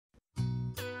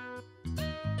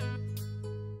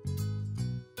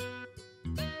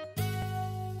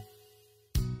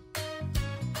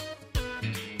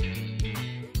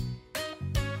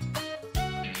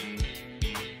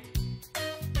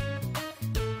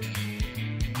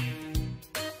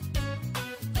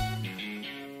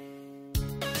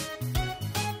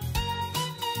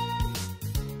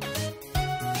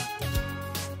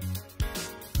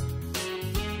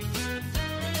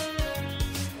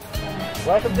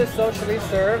Welcome to Socially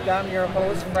Served. I'm your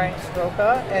host, Frank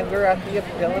Sroka, and we're at the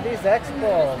Abilities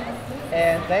Expo.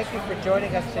 And thank you for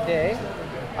joining us today.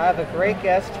 I have a great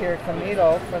guest here,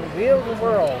 Camillo from Wheel the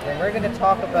World, and we're going to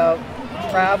talk about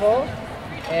travel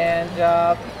and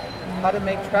how to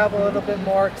make travel a little bit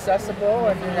more accessible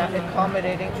and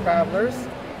accommodating travelers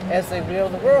as they wheel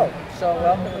the world. So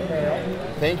welcome, Camillo.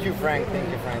 Thank you, Frank. Thank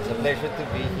you, Frank. It's a pleasure to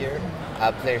be here.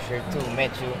 A pleasure to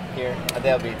meet you here at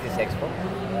the Abilities Expo.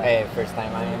 First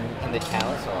time I'm in the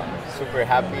channel, so I'm super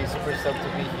happy, super stoked to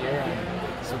be here, and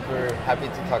super happy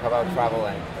to talk about travel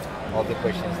and all the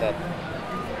questions that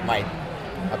might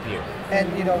appear.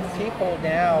 And you know, people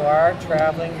now are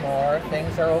traveling more.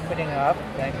 Things are opening up,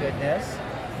 thank goodness.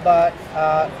 But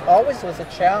always was a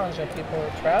challenge when people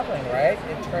were traveling, right?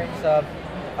 In terms of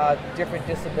different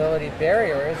disability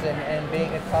barriers and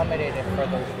being accommodated for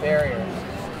those barriers.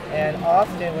 And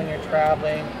often when you're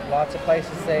traveling, lots of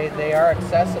places say they are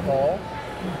accessible,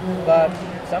 but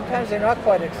sometimes they're not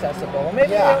quite accessible. Or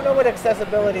maybe you don't know what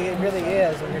accessibility really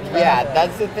is when you're traveling. Yeah,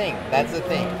 that's the thing. That's the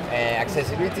thing.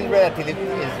 Accessibility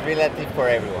is relative for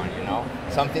everyone, you know.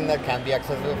 Something that can be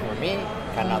accessible for me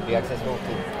cannot be accessible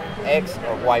to X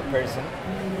or Y person.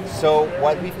 So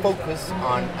what we focus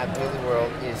on at Wheel the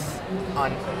World is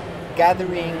on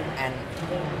gathering and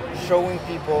showing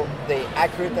people the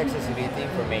accurate accessibility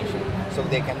information so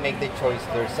they can make the choice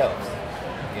themselves.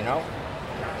 You know,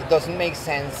 it doesn't make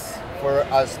sense for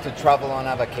us to travel on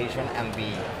a vacation and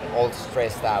be all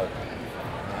stressed out.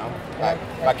 You know,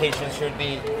 vacation should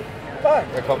be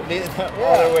the complete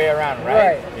all the way around,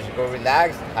 right? You should go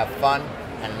relax, have fun,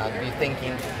 and not be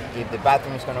thinking if the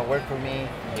bathroom is going to work for me,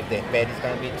 if the bed is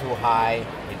going to be too high,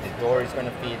 if the door is going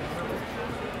to fit.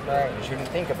 Right. You shouldn't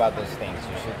think about those things.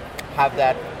 You should have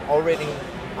that already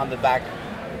on the back.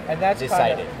 And that's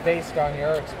decided. kind of based on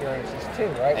your experiences too,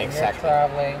 right? Exactly. When you're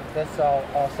traveling, this all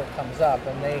also comes up,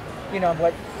 and they, you know,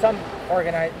 what some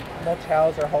organized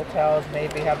motels or hotels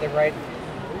maybe have the right.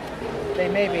 They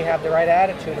maybe have the right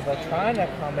attitude about trying to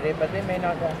accommodate, but they may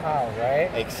not know how,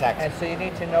 right? Exactly. And so you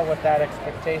need to know what that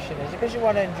expectation is because you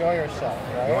want to enjoy yourself,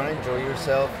 right? You want to enjoy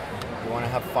yourself. You want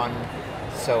to have fun.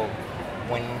 So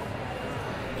when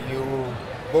you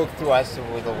book through us to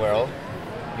Wheel the World,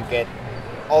 you get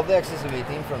all the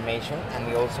accessibility information, and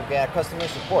you also get a customer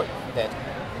support. That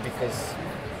because,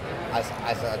 as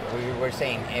we were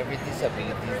saying, every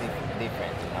disability is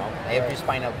different. You know, every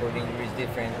spinal cord injury is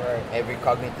different. Every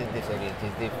cognitive disability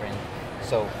is different.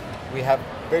 So we have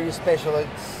very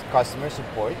specialized customer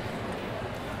support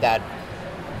that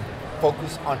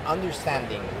focus on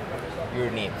understanding your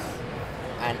needs,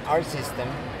 and our system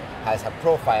has a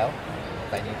profile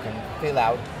that you can fill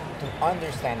out to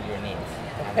understand your needs.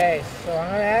 Okay, so I'm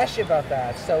going to ask you about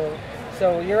that. So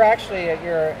you're actually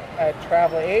a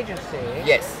travel agency.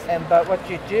 Yes. But what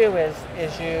you do is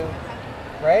you,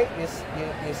 right? You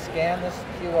scan this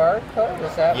QR code.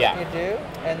 Is that what you do?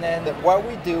 And then what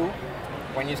we do,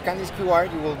 when you scan this QR,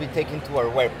 you will be taken to our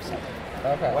website.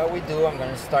 Okay. What we do, I'm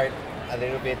going to start a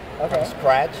little bit from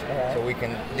scratch, so we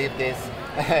can leave this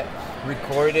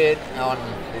recorded on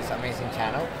this amazing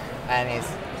channel. And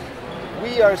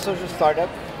we are a social startup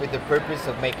with the purpose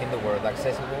of making the world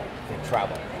accessible for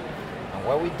travel. And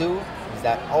what we do is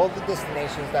that all the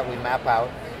destinations that we map out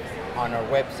on our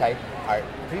website are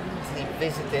previously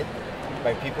visited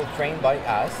by people trained by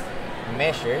us,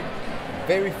 measured,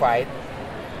 verified,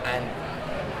 and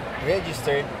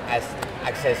registered as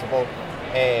accessible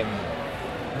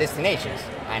destinations.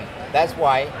 And that's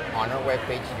why on our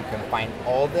webpage you can find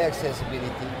all the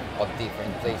accessibility of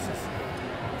different places.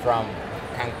 From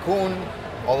Cancun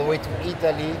all the way to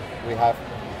Italy, we have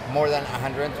more than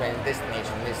 120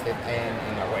 destinations listed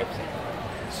in our website.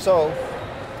 So,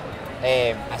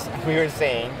 as we were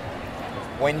saying,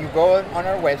 when you go on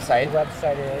our website,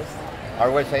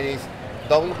 our website is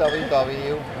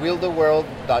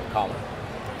www.wheeltheworld.com.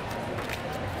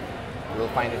 You'll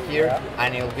find it here,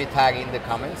 and it'll be tagged in the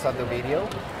comments of the video.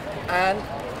 And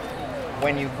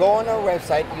when you go on our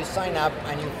website, you sign up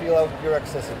and you fill out your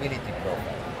accessibility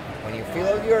profile. When you fill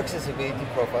out your accessibility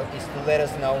profile, is to let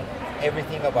us know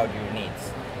everything about your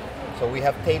needs. So we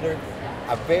have tailored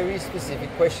a very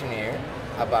specific questionnaire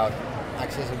about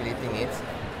accessibility needs.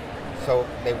 So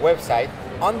the website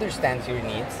understands your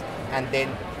needs and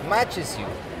then matches you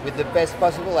with the best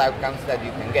possible outcomes that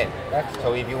you can get.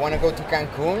 So if you want to go to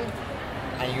Cancun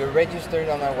and you're registered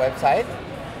on our website,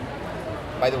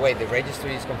 by the way, the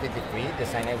registry is completely free, the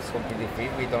sign up is completely free.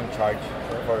 We don't charge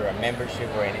for a membership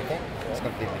or anything. It's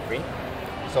completely free.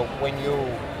 So when you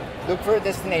look for a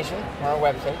destination on our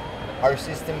website, our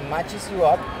system matches you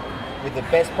up with the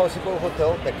best possible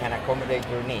hotel that can accommodate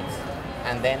your needs.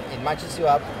 and then it matches you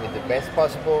up with the best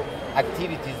possible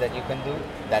activities that you can do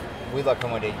that will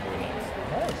accommodate your needs.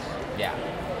 Nice. Yeah.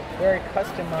 Very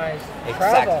customized Exactly.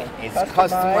 travel. It's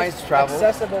customized travel.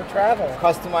 Accessible travel.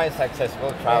 Customized,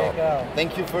 accessible travel. There you go.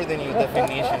 Thank you for the new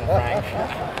definition, Frank.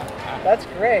 That's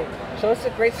great. So it's a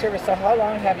great service. So how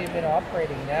long have you been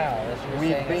operating now? As you were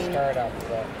We've saying, been- a startup.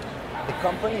 So. The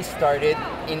company started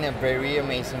in a very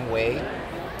amazing way.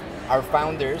 Our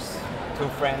founders, two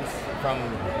friends from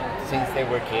since they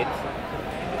were kids,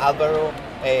 Alvaro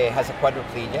has a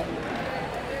quadriplegia.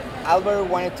 Alvaro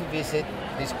wanted to visit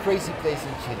this crazy place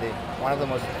in Chile, one of the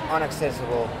most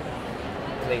inaccessible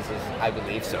places, I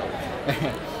believe so,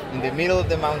 in the middle of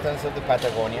the mountains of the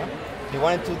Patagonia. He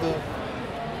wanted to do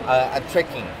a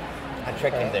trekking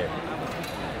there.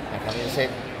 And Camilo said,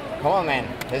 come on man,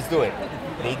 let's do it.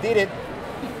 They did it,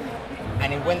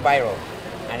 and it went viral.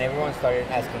 And everyone started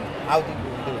asking, how did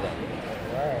we do that?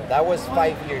 Right. That was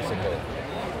 5 years ago.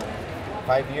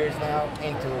 5 years now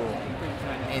into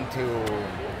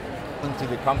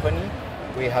the company.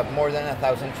 We have more than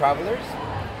 1,000 travelers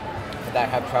that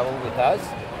have traveled with us.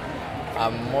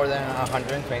 More than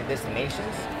 120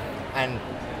 destinations, and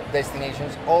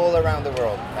destinations all around the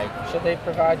world. Like, So they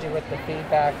provide you with the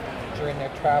feedback during their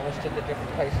travels to the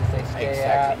different places they stay Exactly.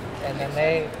 at, and then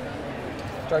they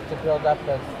start to build up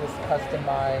this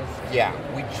customized. yeah,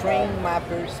 we train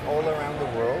mappers all around the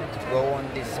world to go on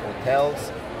these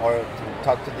hotels or to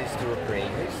talk to these tour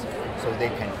operators, so they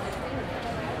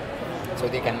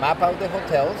can map out the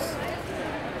hotels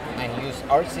and use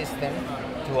our system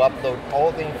to upload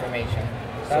all the information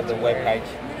That's the great.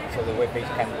 webpage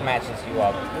can matches you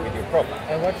up with your profile.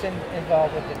 And what's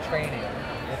involved with the training?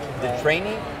 The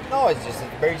training? No, it's just a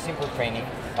very simple training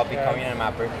of becoming a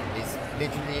mapper. It's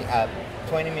literally a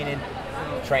 20-minute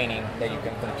training that you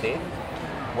can complete,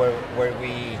 where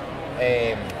we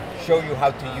show you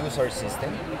how to use our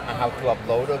system and how to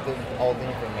upload all the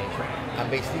information, and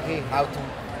basically how to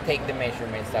take the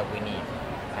measurements that we need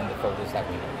and the photos that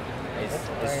we need.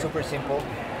 It's super simple,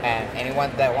 and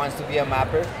anyone that wants to be a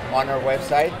mapper, on our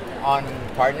website, on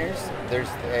partners, there's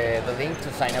the link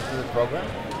to sign up to the program.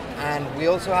 And we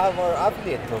also have our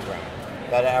affiliate program.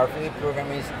 That our affiliate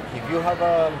program is, if you have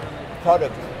a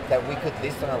product that we could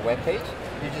list on our webpage,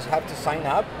 you just have to sign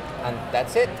up, and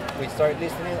that's it. We start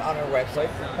listing it on our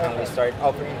website, and we start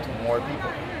offering to more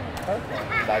people. Okay.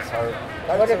 That's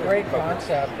What a our great program.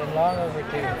 concept, and long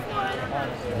overdue,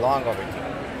 honestly. Long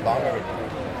overdue. Long overdue.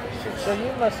 So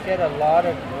you must get a lot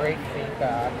of great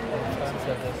feedback in terms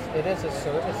of this. It is a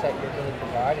service that you're really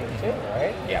providing too,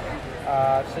 right? Yeah.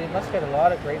 So you must get a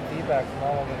lot of great feedback from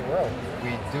all over the world.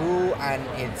 We do, and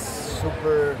that's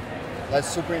super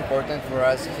important for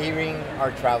us, hearing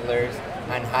our travelers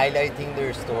and highlighting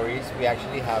their stories. We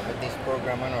actually have this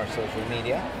program on our social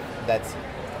media that's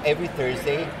every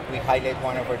Thursday we highlight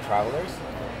one of our travelers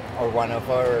or one of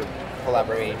our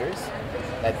collaborators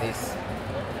that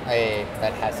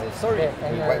has a story.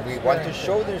 We want to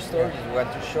show their stories. We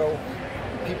want to show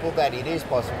people that it is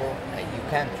possible that you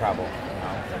can travel.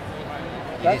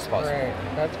 It is possible. Great.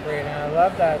 That's great. And I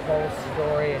love that whole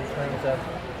story in terms of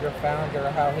your founder,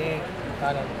 how he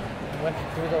kind of went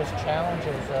through those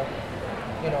challenges of,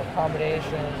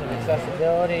 accommodations and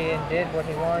accessibility and did what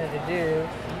he wanted to do.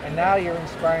 And now you're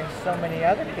inspiring so many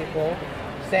other people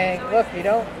saying, look, you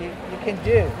can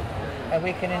do, and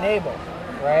we can enable,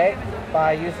 right?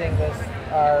 By using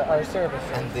our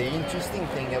services. And the interesting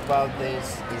thing about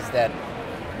this is that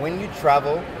when you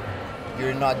travel,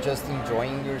 you're not just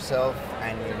enjoying yourself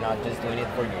and you're not just doing it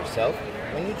for yourself.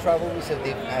 When you travel with a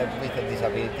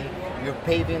disability, you're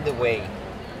paving the way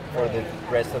for the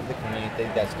rest of the community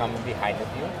that's coming behind of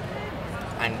you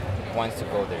and wants to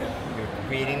go there. You're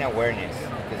creating awareness,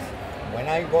 because when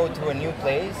I go to a new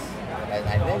place that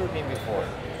I've never been before,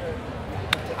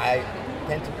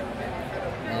 when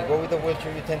you go with a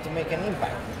wheelchair, you tend to make an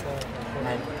impact.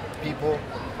 And people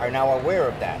are now aware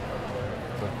of that.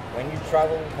 So when you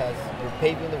travel, you're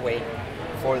paving the way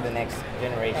for the next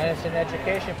generation. And it's an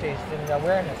education piece, and an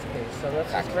awareness piece. So that's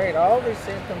just Exactly. great. All these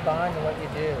things combined in what you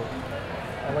do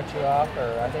and what you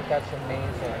offer. I think that's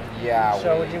amazing. Yeah.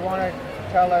 So would you want to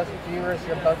tell us viewers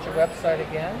about your website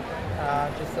again,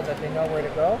 just so that they know where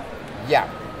to go? Yeah.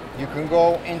 You can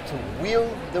go into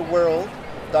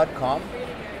wheeltheworld.com,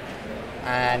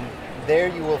 and there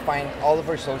you will find all of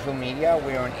our social media.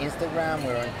 We're on Instagram,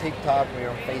 we're on TikTok, we're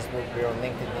on Facebook, we're on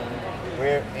LinkedIn.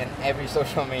 We're in every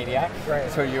social media. Right.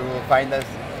 So you will find us.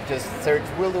 Just search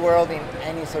Wheel the World in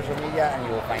any social media and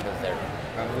you will find us there.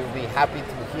 And we'll be happy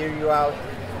to hear you out,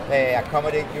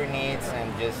 accommodate your needs,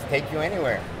 and just take you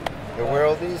anywhere. The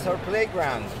world is our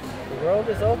playground. The world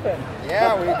is open.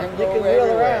 Yeah, we can go You can wheel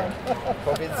everywhere. around.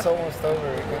 COVID's almost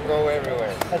over. We can go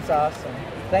everywhere. That's awesome.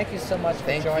 Thank you so much for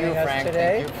Thank joining you, us Frank.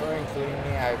 today. Thank you for including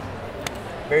me. I'm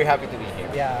very happy to be here.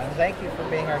 Yeah, and thank you for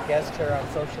being our guest here on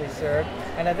Socially Served.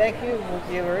 And I thank you,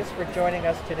 viewers, for joining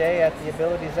us today at the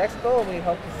Abilities Expo, and we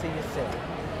hope to see you soon.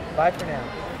 Bye for now.